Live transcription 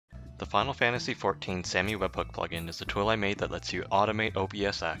The Final Fantasy XIV SAMMI Webhook plugin is a tool I made that lets you automate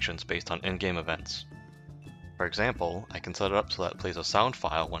OBS actions based on in-game events. For example, I can set it up so that it plays a sound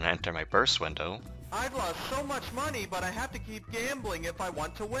file when I enter my burst window, I've lost so much money, but I have to keep gambling if I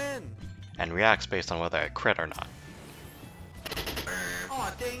want to win. and reacts based on whether I crit or not.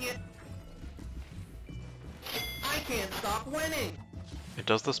 Aw, dang it. I can't stop winning. It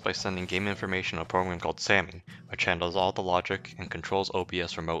does this by sending game information to a program called SAMMI, which handles all the logic and controls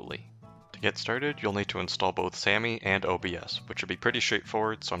OBS remotely. To get started, you'll need to install both SAMMI and OBS, which should be pretty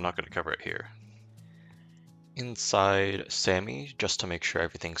straightforward, so I'm not going to cover it here. Inside SAMMI, just to make sure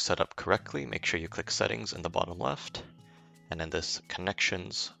everything's set up correctly, make sure you click Settings in the bottom left, and in this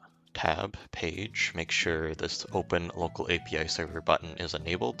Connections tab page, make sure this Open Local API Server button is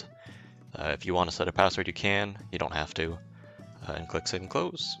enabled. If you want to set a password, you can. You don't have to. And click Save and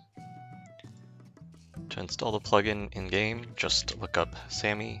Close. To install the plugin in-game, just look up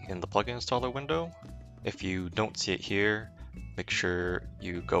SAMMI in the plugin installer window. If you don't see it here, make sure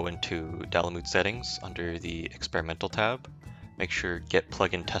you go into Dalamud settings under the experimental tab. Make sure Get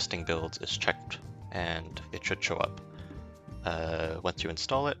Plugin Testing Builds is checked and it should show up. Once you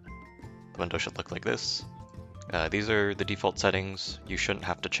install it, the window should look like this. These are the default settings. You shouldn't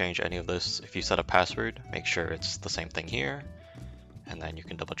have to change any of this. If you set a password, make sure it's the same thing here. And then you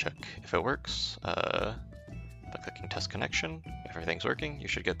can double check if it works by clicking Test Connection. If everything's working, you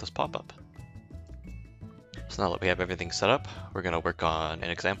should get this pop-up. So now that we have everything set up, we're going to work on an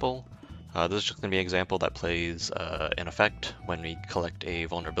example. This is just going to be an example that plays an effect when we collect a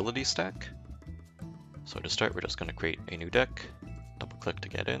vulnerability stack. So to start, we're just going to create a new deck, double click to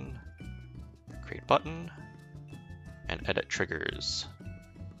get in, create button, and edit triggers.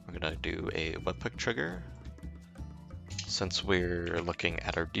 We're going to do a webhook trigger. Since we're looking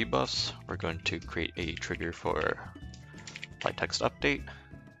at our debuffs, we're going to create a trigger for flying text update.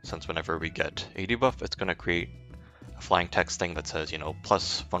 Since whenever we get a debuff, it's going to create a flying text thing that says,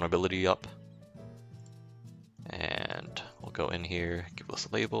 plus vulnerability up. And we'll go in here, give this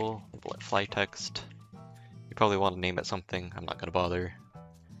a label it fly text. You probably want to name it something, I'm not going to bother.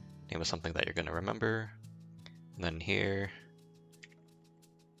 Name it something that you're going to remember. And then here,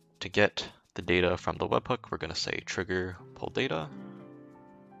 to get the data from the webhook, we're going to say trigger pull data.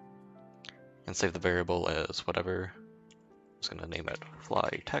 And save the variable as whatever. I'm just going to name it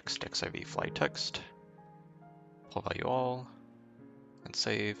fly text, XIV fly text. Pull value all. And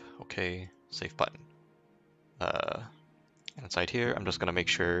save. Okay, save button. And inside here, I'm just going to make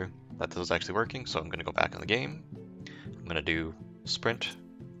sure that this is actually working. So I'm going to go back in the game. I'm going to do sprint.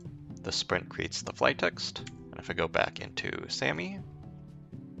 The sprint creates the fly text. And if I go back into SAMMI,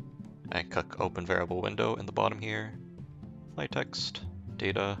 I click open variable window in the bottom here, fly text,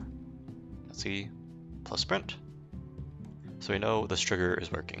 data, let's see, plus sprint. So we know this trigger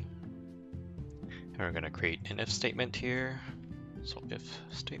is working. And we're going to create an if statement here. So if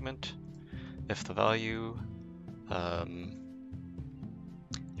statement, if the value,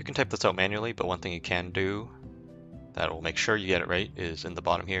 you can type this out manually, but one thing you can do that will make sure you get it right is in the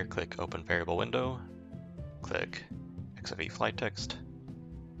bottom here, click open variable window, click XIV fly text,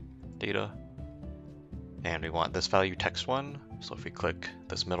 data, and we want this value text1. So if we click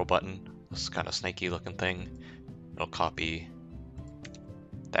this middle button, this kind of snaky looking thing, it'll copy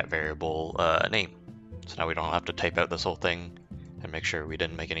that variable name. So now we don't have to type out this whole thing and make sure we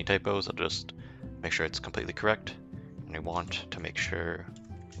didn't make any typos. I'll just make sure it's completely correct. And we want to make sure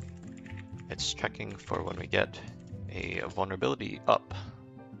it's checking for when we get a vulnerability up.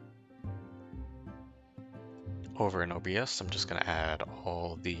 Over in OBS, I'm just going to add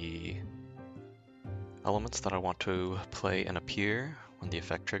all the elements that I want to play and appear when the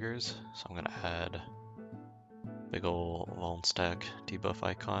effect triggers. So I'm going to add big ol' lone stack debuff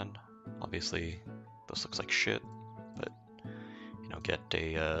icon. Obviously, this looks like shit, but get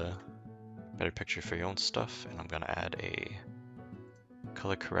a better picture for your own stuff. And I'm going to add a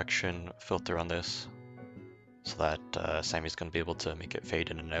color correction filter on this so that SAMMI's going to be able to make it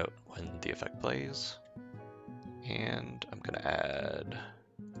fade in and out when the effect plays. And I'm going to add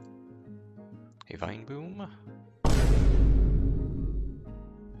a vine boom.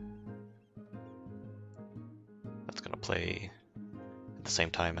 That's going to play at the same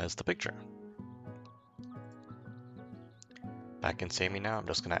time as the picture. Back in SAMMI now, I'm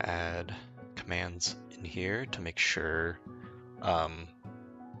just going to add commands in here to make sure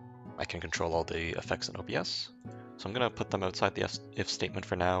I can control all the effects in OBS. So I'm going to put them outside the if statement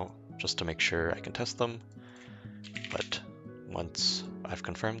for now, just to make sure I can test them. But once I've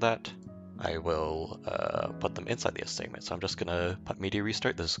confirmed that, I will put them inside the if statement. So I'm just going to put media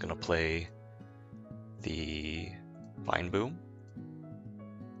restart. This is going to play the vine boom.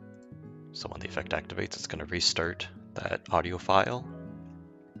 So when the effect activates, it's going to restart that audio file.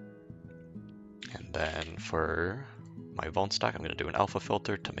 And then for my Vone stack, I'm going to do an alpha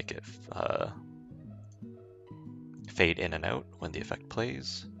filter to make it fade in and out when the effect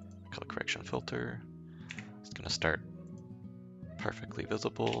plays. Color correction filter. It's going to start perfectly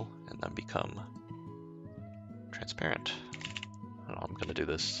visible and then become transparent. I'm going to do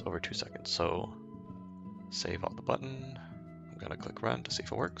this over 2 seconds. So save all the button. I'm going to click run to see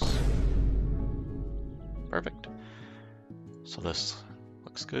if it works. Perfect. So this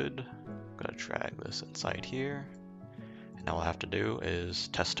looks good. I'm going to drag this inside here. And now all I have to do is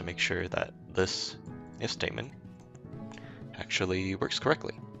test to make sure that this if statement actually works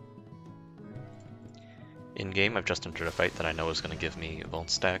correctly. In-game, I've just entered a byte that I know is going to give me Vone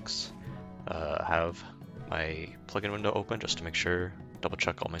stacks. I have my plugin window open just to make sure, double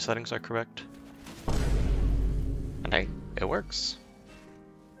check all my settings are correct. And hey, it works.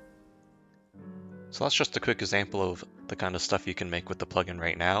 So that's just a quick example of the kind of stuff you can make with the plugin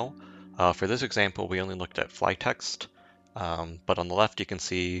right now. For this example, we only looked at fly text, but on the left you can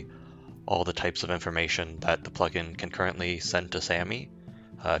see all the types of information that the plugin can currently send to SAMMI.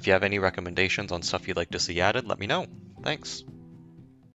 If you have any recommendations on stuff you'd like to see added, let me know. Thanks.